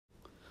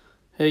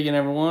Hey again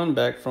everyone,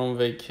 back from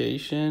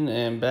vacation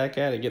and back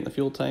at it, getting the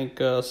fuel tank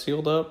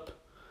sealed up.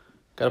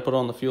 Got to put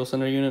on the fuel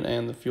center unit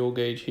and the fuel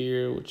gauge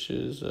here, which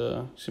is, just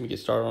going to get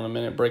started in a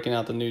minute, breaking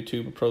out the new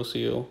tube of Pro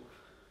Seal.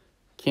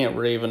 Can't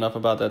rave enough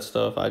about that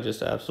stuff, I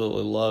just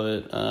absolutely love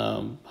it.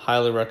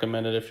 Highly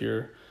recommend it if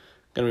you're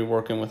going to be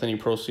working with any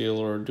Pro Seal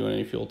or doing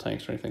any fuel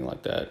tanks or anything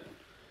like that.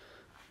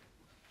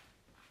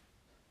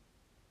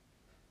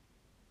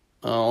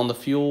 On the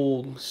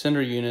fuel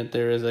center unit,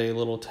 there is a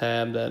little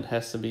tab that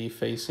has to be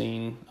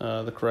facing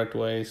the correct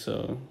way.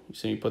 So you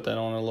see me put that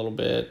on a little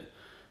bit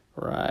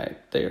right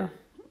there.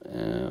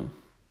 And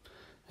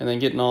then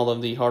getting all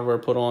of the hardware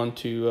put on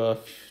to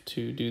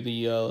do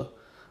the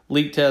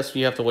leak test.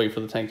 You have to wait for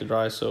the tank to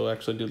dry, so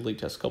actually do the leak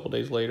test a couple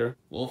days later.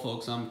 Well,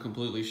 folks, I'm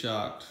completely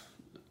shocked.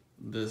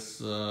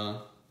 This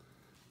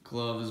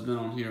glove has been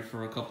on here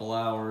for a couple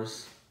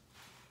hours,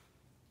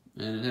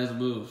 and it hasn't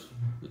moved.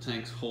 The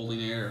tank's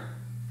holding air.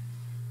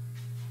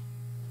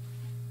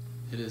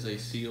 It is a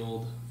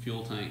sealed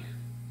fuel tank.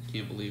 I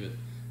can't believe it.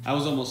 I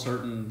was almost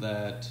certain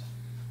that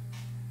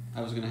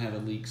I was gonna have a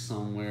leak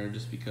somewhere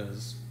just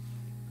because,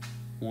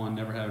 one,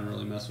 never having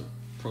really messed with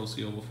Pro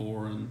Seal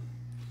before, and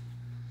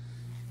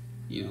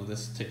you know,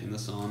 taking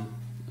this on.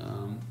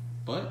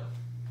 But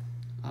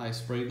I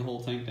sprayed the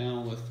whole tank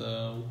down with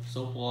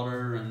soap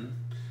water and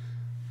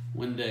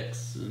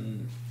Windex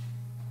and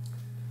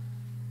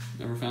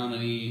never found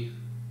any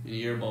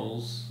air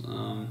bubbles.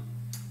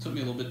 Took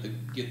me a little bit to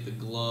get the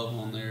glove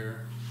on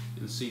there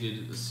and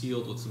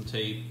sealed with some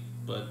tape,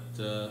 but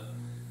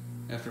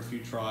after a few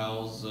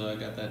trials, I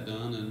got that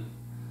done and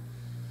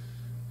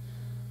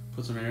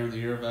put some air in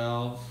the air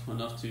valve,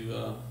 enough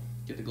to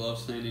get the glove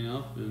standing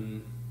up,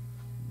 and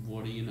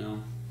what do you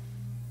know?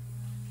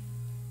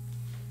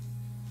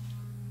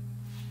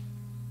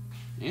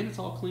 And it's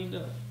all cleaned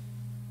up.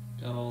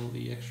 Got all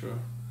the extra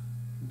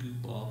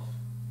goop off.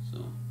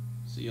 So,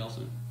 see y'all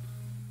soon.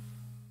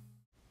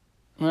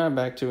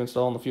 Back to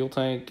installing the fuel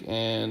tank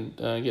and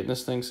getting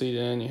this thing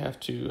seated in. You have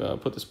to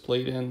put this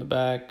plate in the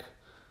back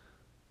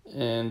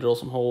and drill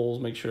some holes,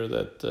 make sure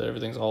that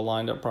everything's all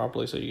lined up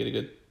properly so you get a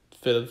good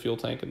fit of the fuel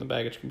tank in the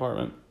baggage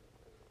compartment.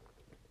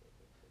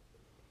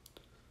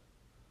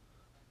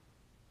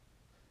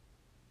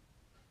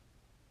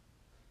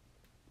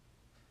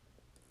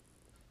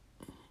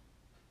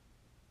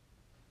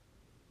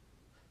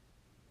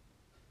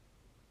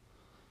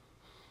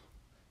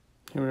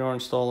 Here we are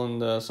installing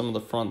some of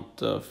the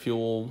front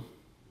fuel,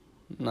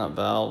 not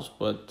valves,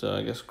 but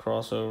I guess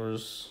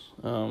crossovers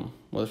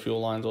where the fuel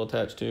lines will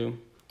attach to.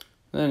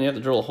 And then you have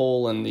to drill a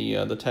hole in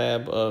the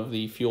tab of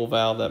the fuel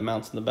valve that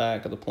mounts in the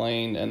back of the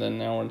plane, and then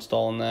now we're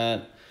installing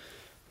that,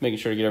 making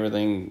sure to get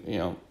everything, you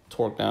know,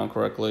 torqued down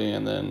correctly,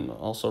 and then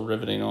also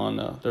riveting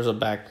on. There's a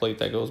back plate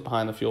that goes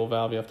behind the fuel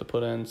valve you have to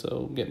put in,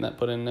 so getting that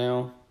put in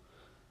now.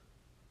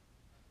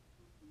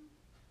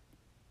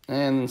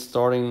 And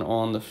starting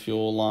on the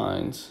fuel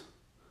lines.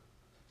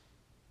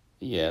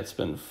 Yeah, it's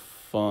been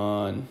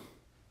fun.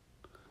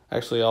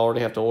 Actually, I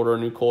already have to order a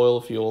new coil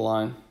of fuel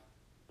line,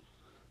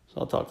 so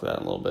I'll talk to that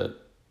in a little bit.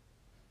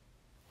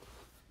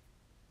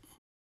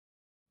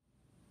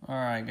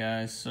 Alright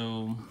guys,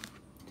 so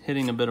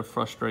hitting a bit of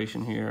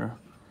frustration here.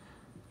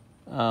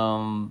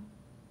 Not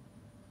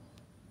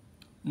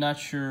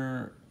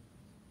sure.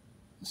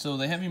 So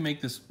they have you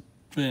make this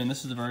bend.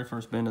 This is the very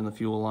first bend in the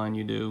fuel line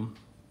you do.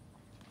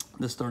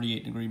 This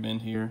 38-degree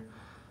bend here,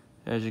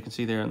 as you can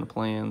see there in the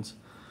plans.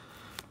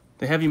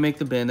 They have you make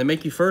the bend. They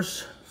make you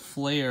first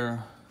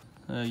flare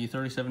your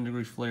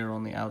 37-degree flare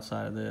on the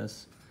outside of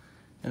this,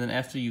 and then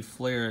after you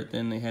flare it,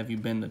 then they have you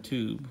bend the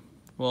tube.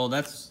 Well,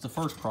 that's the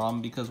first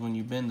problem, because when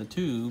you bend the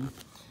tube,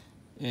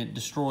 it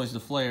destroys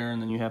the flare,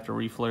 and then you have to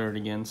re-flare it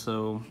again.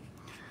 So,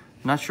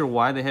 not sure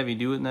why they have you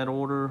do it in that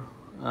order.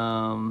 I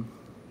don't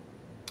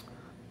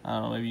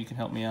know, maybe you can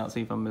help me out,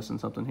 see if I'm missing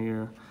something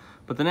here.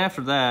 But then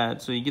after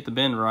that, so you get the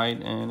bend right,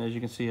 and as you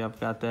can see, I've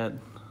got that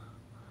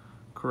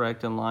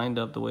correct and lined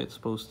up the way it's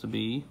supposed to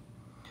be.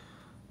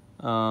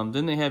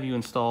 Then they have you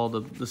install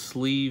the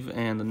sleeve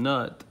and the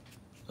nut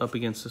up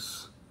against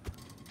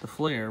the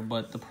flare,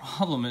 but the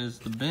problem is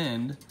the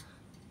bend,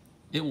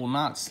 it will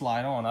not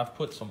slide on. I've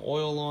put some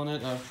oil on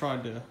it. I've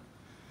tried to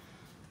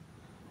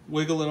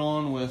wiggle it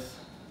on with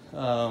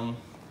some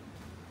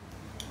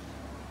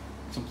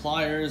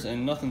pliers,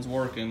 and nothing's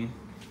working.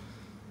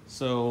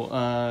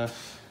 So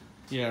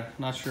yeah,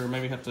 not sure.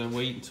 Maybe have to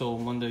wait until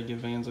Monday to give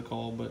Vans a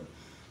call. But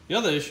the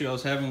other issue I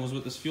was having was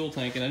with this fuel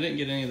tank, and I didn't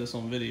get any of this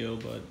on video,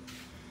 but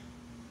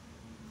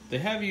they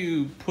have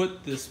you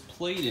put this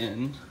plate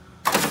in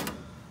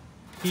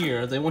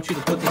here. They want you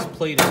to put this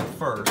plate in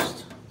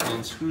first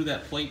and screw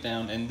that plate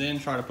down and then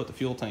try to put the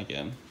fuel tank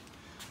in.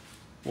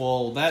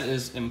 Well, that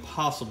is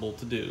impossible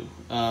to do.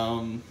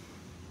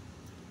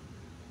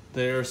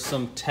 There's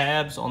some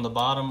tabs on the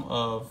bottom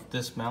of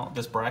this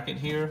bracket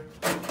here,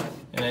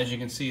 and as you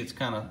can see, it's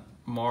kind of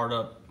marred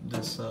up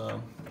this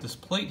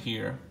plate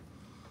here,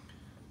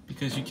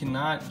 because you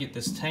cannot get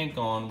this tank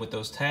on with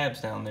those tabs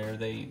down there.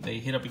 They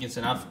hit up against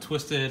it. I've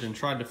twisted and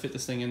tried to fit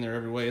this thing in there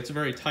every way. It's a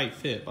very tight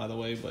fit, by the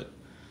way, but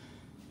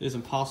it is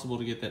impossible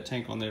to get that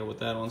tank on there with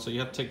that on. So you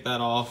have to take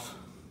that off,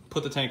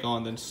 put the tank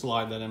on, then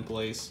slide that in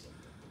place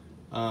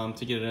to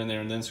get it in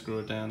there, and then screw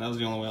it down. That was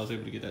the only way I was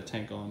able to get that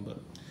tank on. But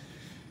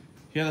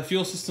yeah, the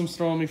fuel system's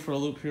throwing me for a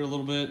loop here a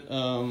little bit.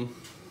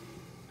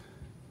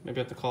 Maybe I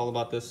have to call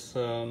about this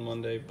on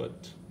Monday,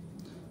 but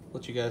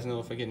let you guys know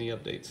if I get any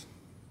updates.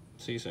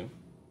 See you soon.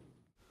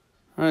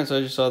 All right, so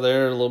as you saw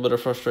there, a little bit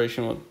of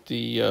frustration with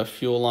the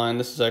fuel line.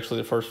 This is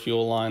actually the first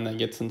fuel line that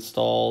gets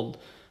installed,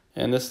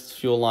 and this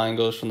fuel line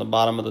goes from the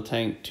bottom of the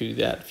tank to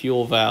that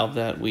fuel valve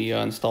that we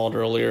installed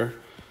earlier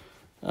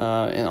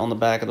and on the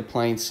back of the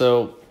plane.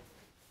 So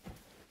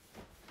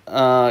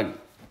I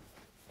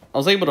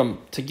was able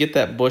to get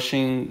that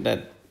bushing,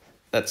 that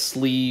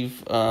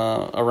sleeve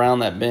around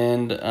that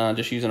bend,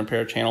 just using a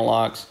pair of channel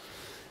locks,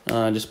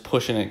 just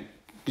pushing it,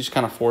 just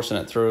kind of forcing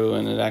it through,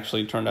 and it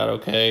actually turned out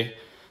okay.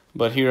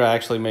 But here I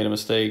actually made a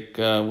mistake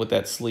with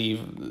that sleeve.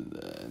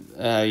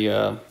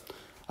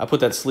 I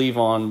put that sleeve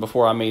on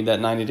before I made that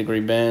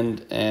 90-degree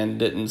bend and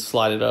didn't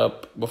slide it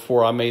up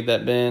before I made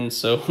that bend,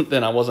 so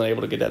then I wasn't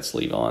able to get that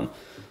sleeve on.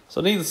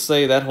 So needless to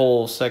say, that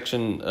whole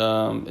section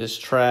is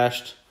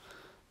trashed.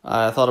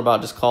 I thought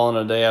about just calling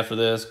it a day after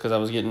this because I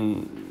was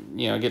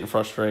getting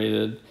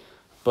frustrated,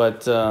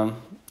 but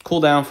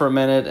cooled down for a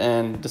minute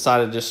and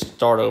decided to just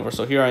start over.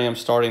 So here I am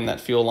starting that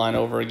fuel line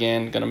over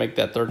again, going to make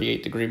that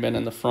 38-degree bend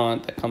in the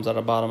front that comes out of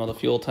the bottom of the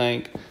fuel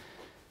tank,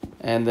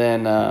 and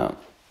then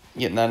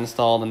getting that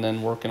installed and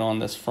then working on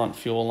this front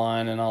fuel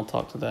line, and I'll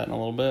talk to that in a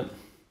little bit.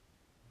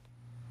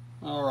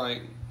 All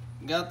right,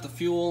 got the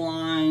fuel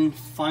line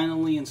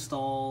finally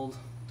installed,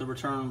 the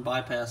return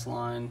bypass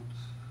line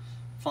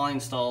finally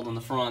installed in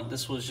the front.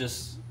 This was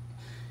just,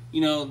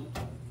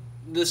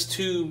 this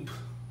tube,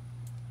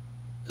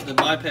 the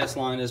bypass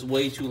line is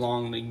way too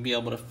long to be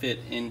able to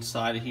fit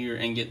inside of here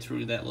and get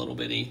through that little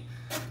bitty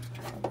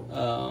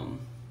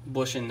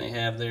bushing they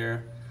have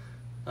there.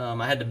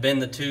 I had to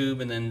bend the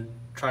tube and then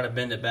try to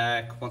bend it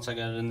back once I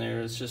got it in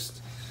there. It's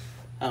just,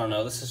 I don't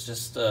know, this is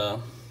just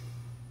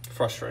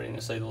frustrating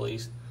to say the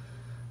least.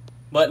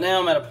 But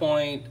now I'm at a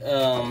point,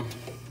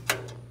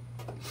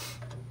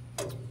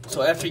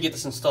 so after you get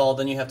this installed,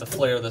 then you have to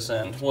flare this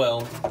in.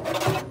 Well,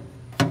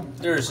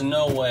 there is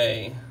no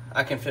way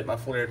I can fit my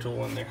flare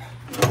tool in there.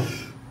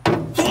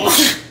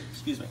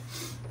 Excuse me.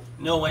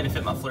 No way to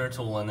fit my flare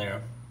tool in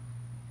there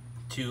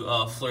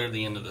to flare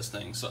the end of this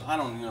thing. So I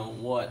don't know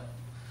what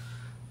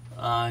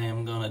I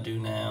am gonna do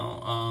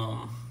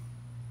now.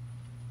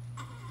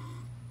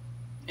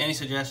 Any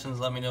suggestions,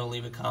 let me know,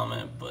 leave a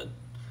comment, but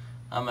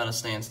I'm at a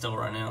standstill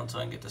right now until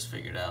I can get this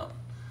figured out.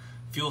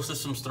 Fuel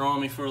system's throwing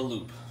me for a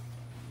loop.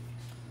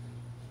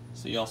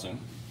 See y'all soon.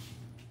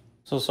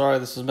 So sorry,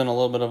 this has been a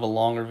little bit of a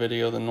longer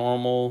video than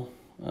normal,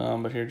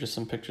 but here are just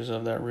some pictures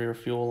of that rear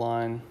fuel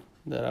line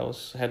that I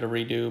had to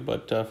redo,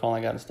 but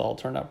finally got installed.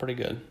 Turned out pretty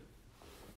good.